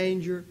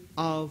danger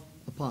of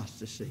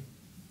apostasy.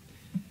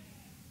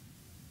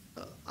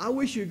 I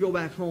wish you'd go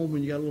back home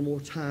when you got a little more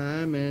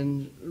time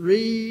and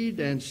read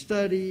and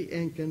study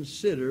and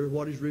consider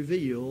what is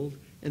revealed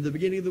in the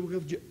beginning of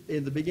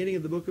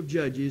the book of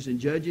Judges, in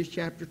Judges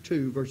chapter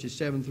 2, verses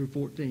 7 through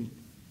 14.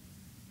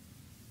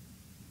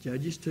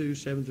 Judges 2,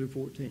 7 through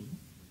 14.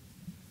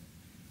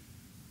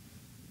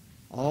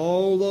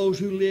 All those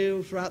who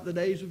lived throughout the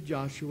days of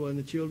Joshua and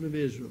the children of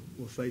Israel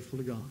were faithful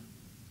to God.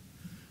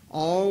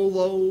 All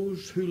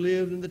those who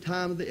lived in the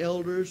time of the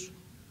elders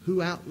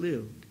who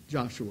outlived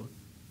Joshua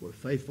were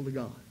faithful to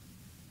God.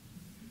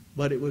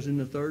 But it was in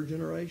the third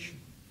generation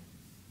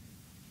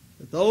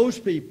that those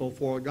people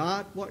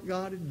forgot what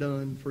God had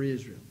done for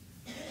Israel,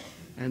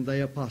 and they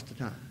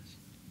apostatized.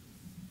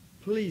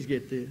 Please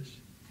get this.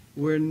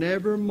 We're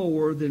never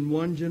more than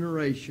one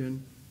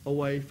generation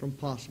away from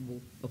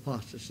possible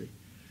apostasy.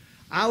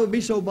 I would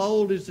be so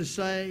bold as to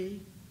say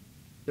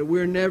that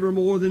we're never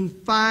more than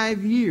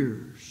 5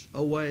 years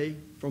away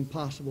from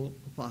possible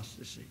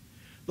apostasy.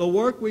 The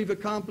work we've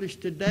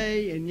accomplished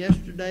today and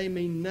yesterday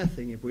mean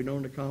nothing if we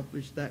don't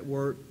accomplish that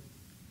work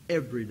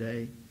every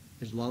day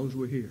as long as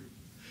we're here.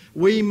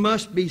 We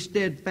must be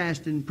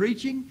steadfast in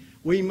preaching.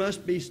 We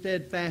must be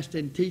steadfast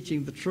in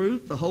teaching the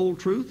truth, the whole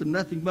truth, and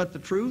nothing but the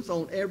truth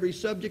on every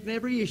subject and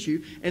every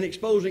issue, and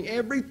exposing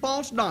every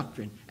false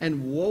doctrine.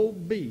 And woe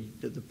be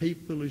to the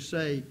people who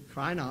say,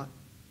 cry not,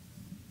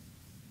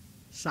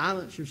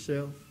 silence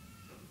yourself,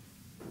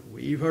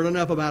 we've heard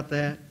enough about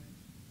that,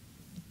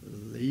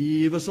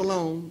 leave us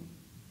alone,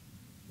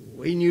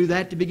 we knew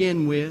that to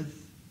begin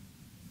with,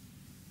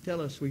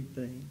 tell us sweet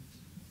things,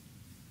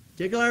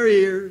 tickle our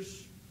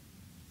ears,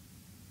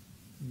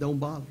 don't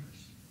bother us.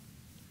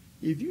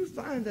 If you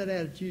find that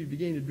attitude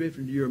beginning to drift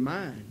into your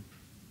mind,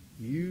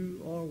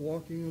 you are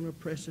walking on a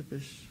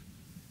precipice,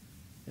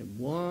 and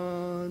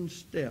one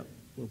step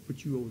will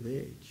put you over the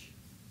edge.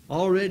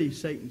 Already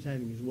Satan's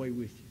having his way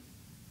with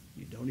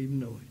you. You don't even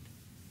know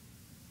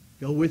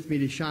it. Go with me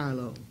to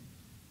Shiloh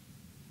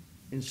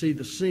and see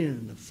the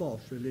sin of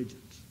false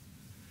religions.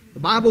 The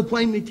Bible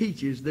plainly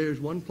teaches there's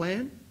one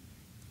plan,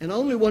 and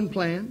only one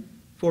plan,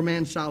 for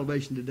man's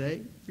salvation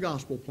today, the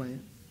gospel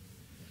plan.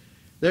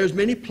 There's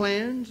many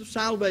plans of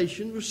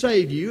salvation to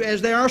save you,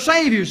 as there are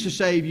saviors to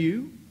save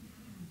you.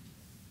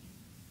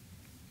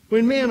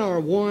 When men are,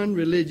 1,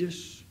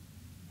 religious,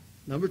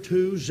 number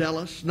 2,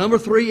 zealous, number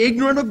 3,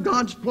 ignorant of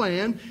God's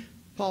plan,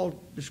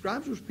 Paul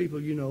describes those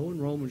people, you know,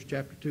 in Romans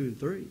chapter 2 and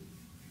 3.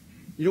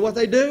 You know what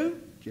they do?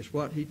 Just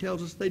what he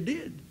tells us they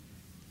did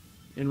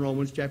in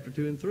Romans chapter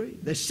 2 and 3.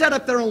 They set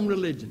up their own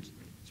religions.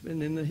 It's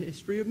been in the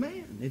history of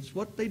man. It's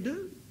what they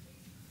do.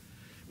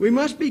 We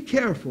must be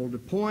careful to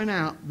point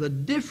out the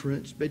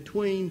difference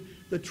between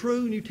the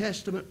true New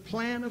Testament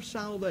plan of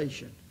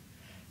salvation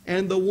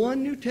and the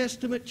one New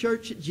Testament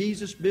church that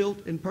Jesus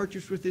built and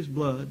purchased with his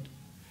blood,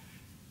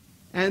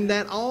 and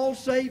that all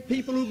saved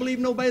people who believe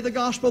and obey the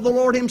gospel, the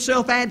Lord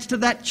himself adds to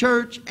that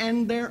church,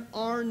 and there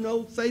are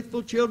no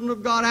faithful children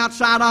of God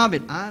outside of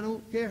it. I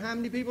don't care how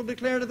many people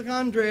declare to the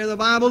contrary, the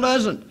Bible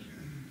doesn't.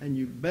 And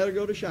you better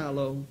go to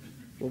Shiloh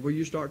before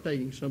you start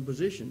taking some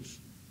positions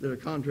that are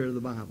contrary to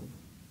the Bible.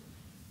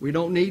 We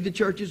don't need the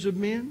churches of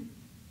men.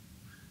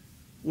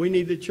 We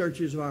need the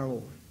churches of our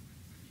Lord.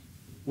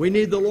 We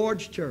need the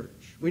Lord's church.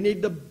 We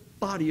need the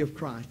body of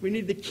Christ. We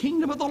need the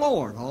kingdom of the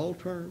Lord. All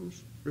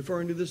terms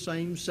referring to the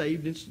same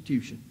saved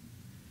institution.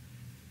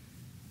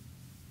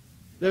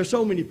 There are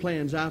so many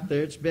plans out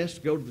there. It's best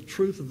to go to the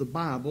truth of the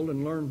Bible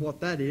and learn what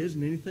that is,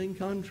 and anything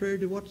contrary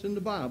to what's in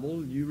the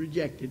Bible, you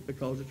reject it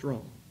because it's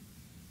wrong.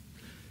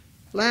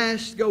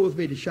 Last, go with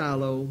me to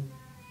Shiloh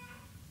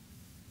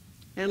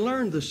and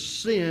learn the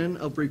sin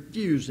of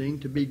refusing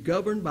to be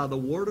governed by the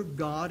Word of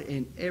God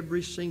in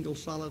every single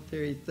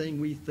solitary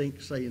thing we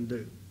think, say, and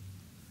do.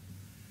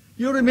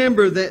 You'll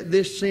remember that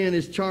this sin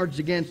is charged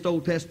against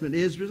Old Testament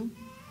Israel.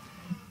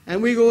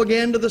 And we go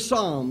again to the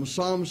Psalms,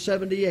 Psalm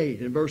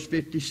 78 and verse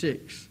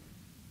 56.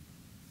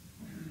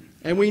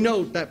 And we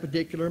note that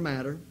particular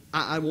matter.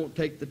 I won't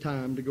take the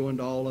time to go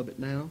into all of it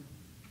now,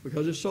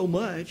 because there's so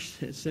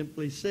much. It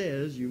simply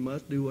says, you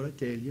must do what I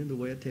tell you, and the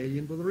way I tell you,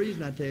 and for the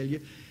reason I tell you.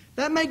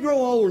 That may grow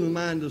old in the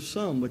mind of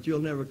some, but you'll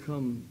never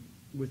come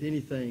with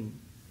anything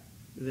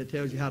that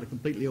tells you how to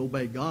completely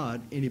obey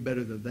God any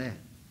better than that.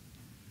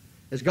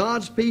 As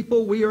God's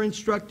people, we are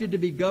instructed to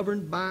be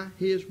governed by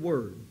His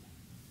Word,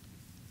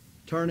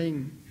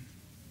 turning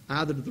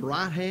either to the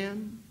right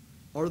hand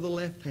or to the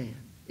left hand.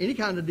 Any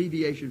kind of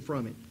deviation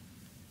from it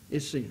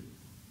is sin.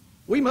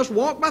 We must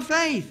walk by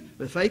faith.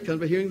 But faith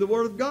comes by hearing the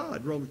Word of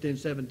God, Romans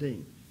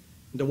 10:17.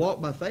 And to walk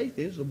by faith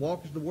is to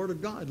walk as the Word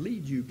of God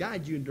leads you,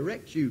 guides you, and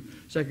directs you,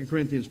 2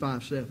 Corinthians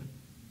 5:7.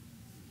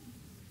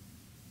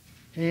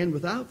 And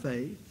without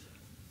faith,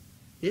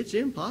 it's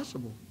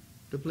impossible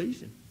to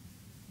please Him.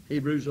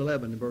 Hebrews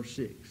 11 and verse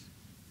 6.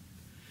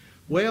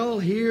 Well,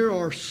 here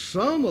are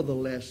some of the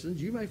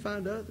lessons, you may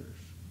find others,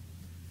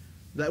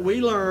 that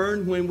we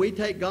learn when we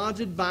take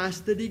God's advice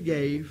that He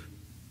gave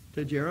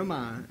to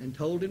Jeremiah and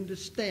told him to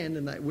stand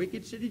in that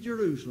wicked city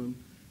Jerusalem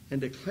and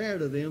declare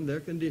to them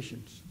their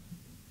conditions.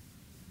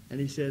 And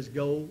he says,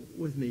 go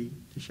with me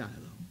to Shiloh.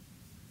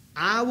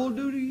 I will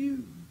do to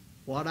you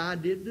what I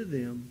did to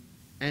them,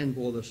 and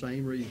for the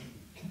same reason.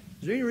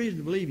 Is there any reason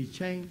to believe He's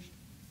changed?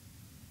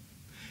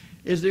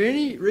 Is there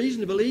any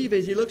reason to believe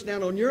as He looks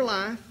down on your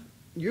life,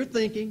 your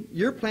thinking,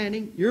 your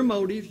planning, your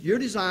motives, your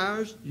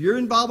desires, your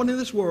involvement in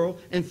this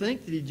world, and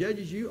think that He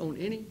judges you on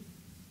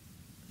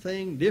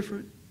anything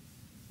different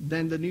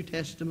than the New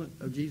Testament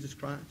of Jesus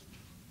Christ?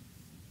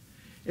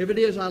 If it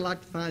is, I'd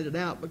like to find it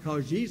out,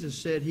 because Jesus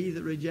said, he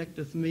that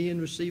rejecteth me and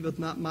receiveth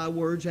not my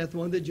words hath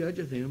one that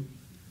judgeth him.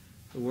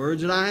 The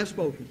words that I have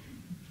spoken,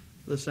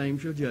 the same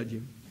shall judge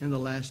him in the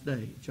last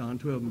day. John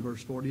 12 and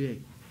verse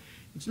 48.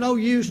 It's no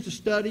use to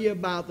study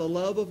about the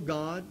love of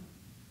God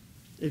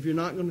if you're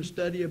not going to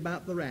study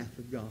about the wrath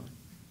of God.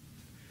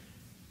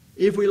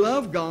 If we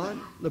love God,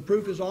 the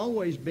proof has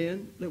always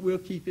been that we'll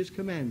keep His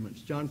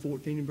commandments. John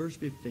 14 and verse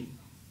 15.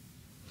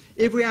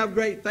 If we have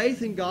great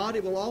faith in God,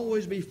 it will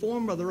always be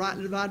formed by the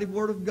rightly divided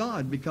Word of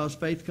God, because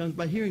faith comes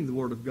by hearing the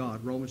Word of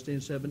God, Romans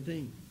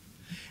 10:17.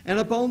 And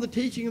upon the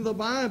teaching of the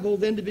Bible,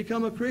 then to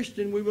become a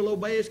Christian, we will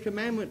obey His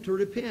commandment to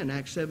repent,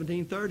 Acts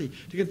 17:30.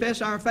 To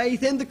confess our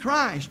faith in the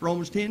Christ,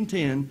 Romans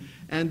 10:10.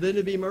 And then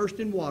to be immersed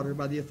in water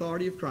by the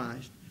authority of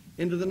Christ,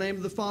 into the name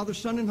of the Father,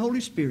 Son, and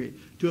Holy Spirit,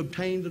 to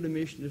obtain the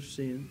remission of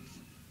sins.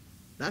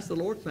 That's the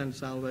Lord's plan of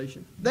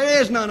salvation.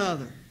 There is none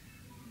other.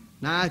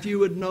 Now, if you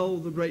would know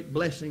the great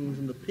blessings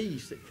and the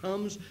peace that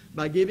comes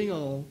by giving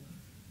all,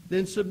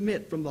 then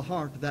submit from the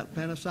heart to that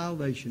plan of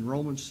salvation.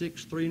 Romans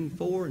 6:3 and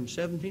 4 and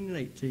 17 and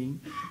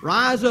 18.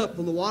 Rise up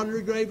from the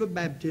watery grave of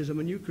baptism,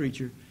 a new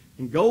creature,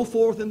 and go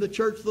forth in the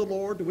church of the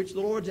Lord, to which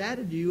the Lord's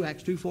added you,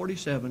 Acts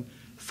 2:47,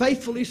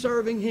 faithfully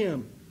serving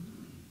Him.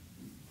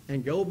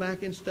 And go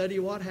back and study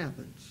what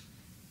happens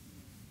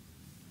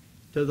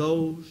to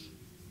those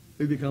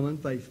who become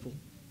unfaithful.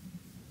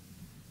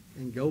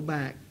 And go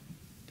back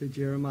to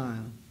Jeremiah,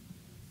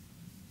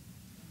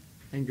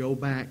 and go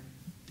back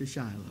to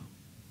Shiloh,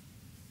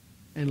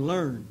 and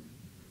learn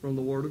from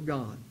the Word of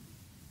God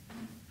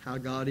how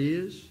God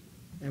is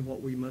and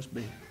what we must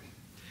be.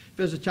 If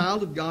as a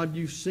child of God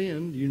you've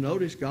sinned, you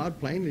notice God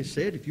plainly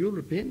said, if you'll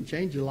repent and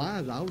change your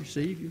lives, I'll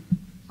receive you.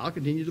 I'll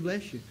continue to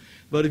bless you.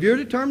 But if you're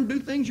determined to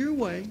do things your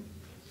way,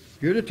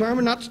 if you're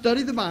determined not to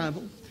study the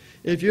Bible,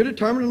 if you're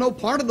determined to know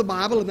part of the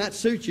Bible and that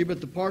suits you,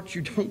 but the parts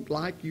you don't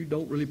like, you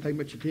don't really pay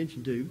much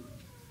attention to,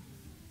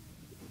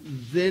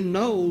 then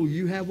know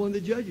you have one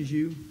that judges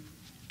you,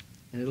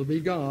 and it'll be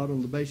God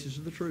on the basis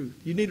of the truth.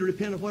 You need to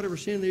repent of whatever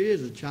sin there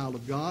is as a child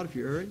of God. If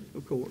you're erring,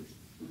 of course,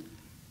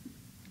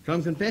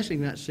 come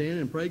confessing that sin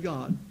and pray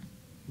God.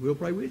 We'll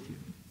pray with you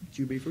that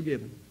you be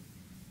forgiven.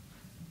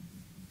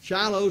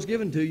 Shiloh's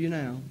given to you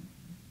now,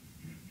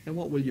 and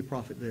what will you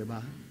profit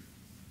thereby?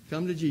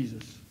 Come to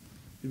Jesus.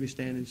 Do we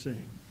stand and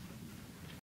sing?